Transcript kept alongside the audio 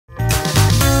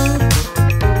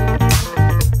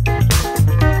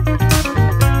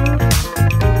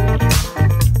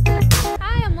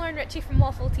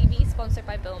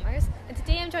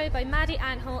Maddie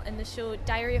Anhol in the show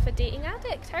Diary of a Dating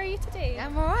Addict. How are you today?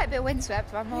 I'm alright, a bit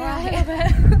windswept, but I'm alright.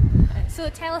 Yeah, so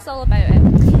tell us all about it.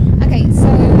 Okay, so it's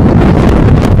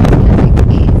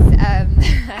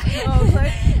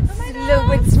a little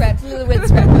windswept.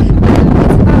 It's about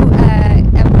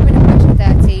a woman approaching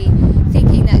 30,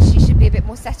 thinking that she should be a bit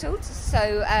more settled.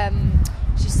 So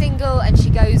she's single and she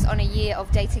goes on a year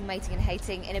of dating, mating and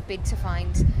hating in a bid to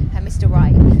find her Mr.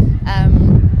 Right.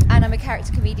 And I'm a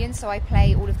character comedian, so I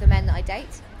play all of the men that I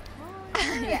date.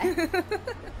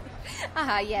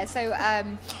 Yeah. So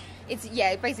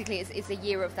basically it's a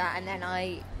year of that, and then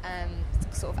I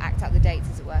sort of act out the dates,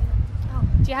 as it were. Oh.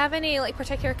 Do you have any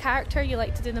particular character you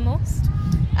like to do the most?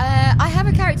 I have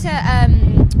a character.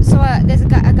 There's a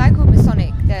guy called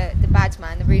Masonic, the bad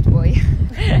man, the rude boy,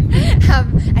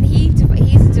 and he's a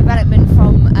development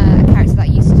from a character that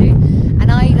I used to do, and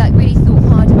I really thought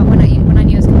hard about when I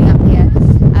knew I was coming up here,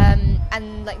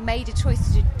 and made a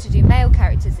choice to do male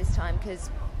characters this time,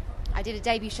 because I did a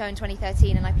debut show in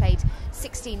 2013 and I played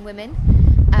 16 women.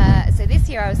 So this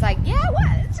year I was like,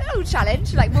 it's a little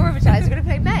challenge, more of a challenge, I'm going to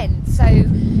play men. So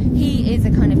he is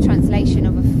a kind of translation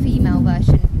of a female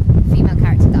character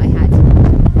that I had.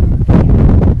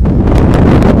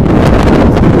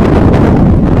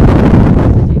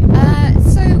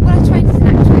 I trained as an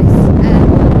actress.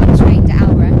 I trained at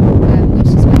Aura, which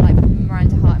is where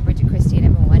Miranda Hart and Bridget Christie and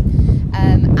everyone went.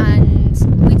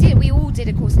 And we all did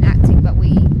a course in acting, but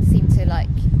we seemed to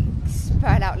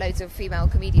spurn out loads of female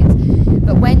comedians.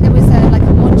 But when there was a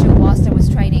module whilst I was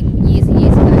training years and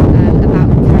years ago about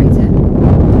character,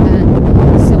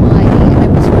 so I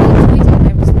was really enjoyed it, and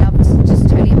I was loved just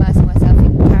totally immersing myself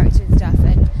in character and stuff.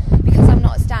 And because I'm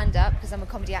not a stand-up, because I'm a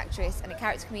comedy actress and a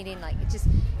character comedian,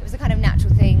 it was a kind of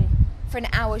natural thing for an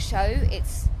hour show.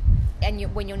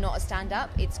 When you're not a stand-up,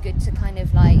 it's good to kind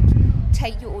of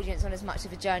take your audience on as much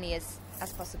of a journey as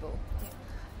possible.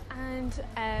 And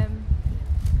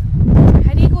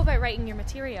how do you go about writing your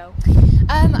material?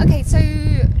 Okay, so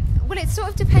it's sort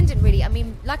of dependent, really. I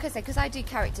mean, like I said, because I do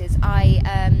characters, I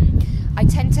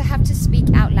tend to have to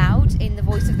speak out loud in the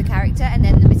voice of the character, and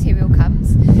then the material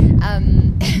comes.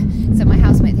 So my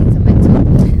housemate thinks I'm mental.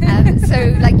 So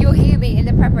you'll hear me in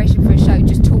the preparation for a show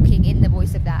just talking in the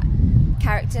voice of that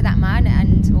character, that man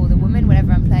or the woman,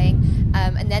 whatever I'm playing,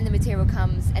 and then the material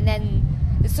comes, and then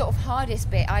the sort of hardest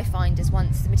bit I find is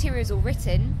once the material's all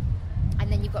written, and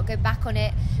then you've got to go back on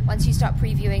it once you start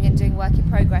previewing and doing work in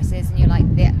progresses, and you're like,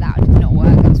 that did not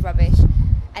work, that was rubbish.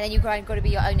 And then you've got to be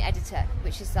your own editor,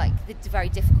 which is the very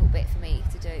difficult bit for me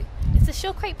to do. Is the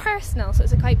show quite personal? So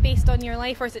is it quite based on your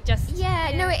life, or is it just...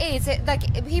 Yeah, no, it is.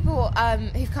 People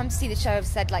who've come to see the show have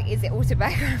said, is it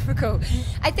autobiographical?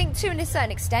 I think to a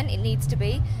certain extent it needs to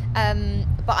be.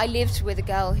 But I lived with a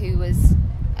girl who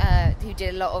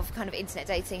did a lot of kind of internet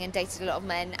dating and dated a lot of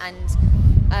men, and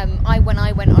when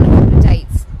I went on a couple of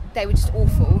dates, they were just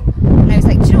awful. And I was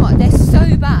like, do you know what? They're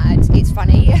so bad, it's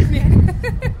funny.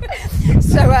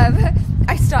 So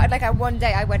I started, one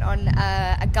day I went on,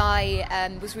 a guy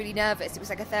was really nervous. It was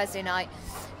a Thursday night,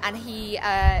 and he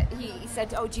said,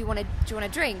 do you want a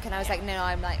drink? And I was like, no,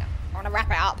 I want to wrap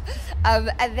it up.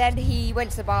 And then he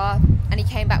went to the bar, and he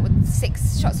came back with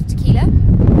 6 shots of tequila.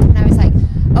 And I was like,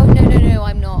 oh, no,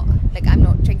 I'm not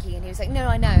drinking. And he was like, no,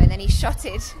 I know. And then he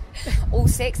shotted all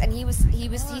 6, and he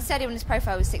said on his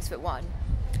profile he was 6'1".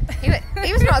 He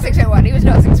was not 6'1". He was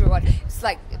not 6'1". It was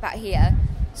about here.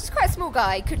 Just quite a small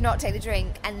guy, could not take the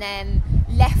drink, and then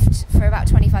left for about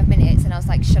 25 minutes, and I was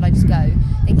like, should I just go?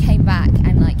 Then came back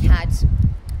and had,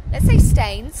 let's say,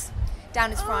 stains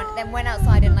down his front, then went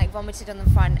outside and vomited on the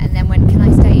front, and then went, can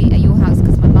I stay at your house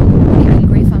because my mum will be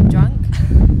angry if I'm drunk?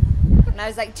 And I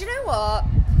was like, do you know what?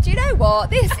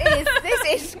 This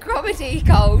is comedy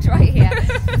gold right here.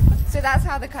 So that's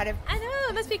how the kind of... I know,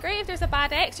 it must be great if there's a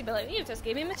bad ex. You'd be like, you just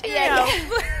gave me material. Yeah.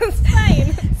 It's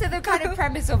fine. So the kind of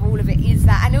premise of all of it is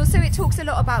that. And also it talks a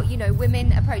lot about,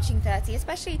 women approaching 30,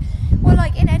 especially,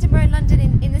 in Edinburgh and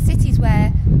London, in the cities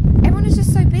where everyone is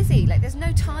just so busy. There's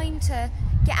no time to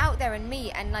get out there and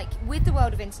meet. And, with the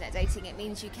world of internet dating, it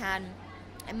means you can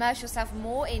immerse yourself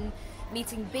more in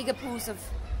meeting bigger pools of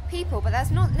people, but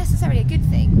that's not necessarily a good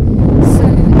thing. So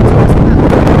it talks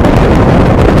about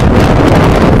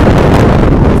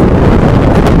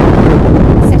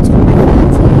settle by 30,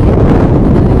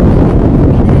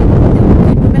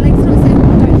 it's not saying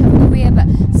don't have a career, but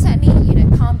certainly,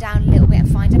 calm down a little bit and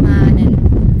find a man,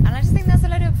 and I just think there's a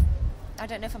lot of, I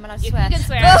don't know if I'm allowed to swear. You can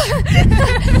swear.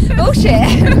 Bullshit.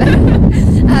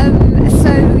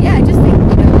 So yeah, I just think,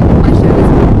 my show is,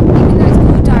 even though it's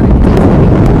called Diary of a Dating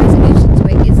Addict, the resolution to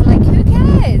it is who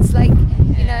cares?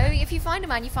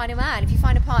 man. If you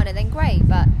find a partner, then great,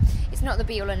 but it's not the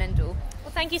be all and end all.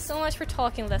 Well, thank you so much for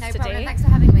talking with us No today. problem. Thanks for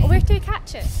having me. Where do we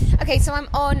catch it? Okay, so I'm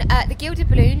on the Gilded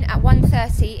Balloon at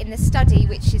 1:30 in the Study,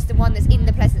 which is the one that's in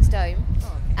the Pleasance Dome.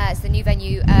 It's the new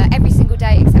venue every single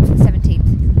day except for the 17th.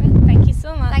 Thank you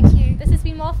so much. Thank you. This has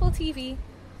been Waffle TV.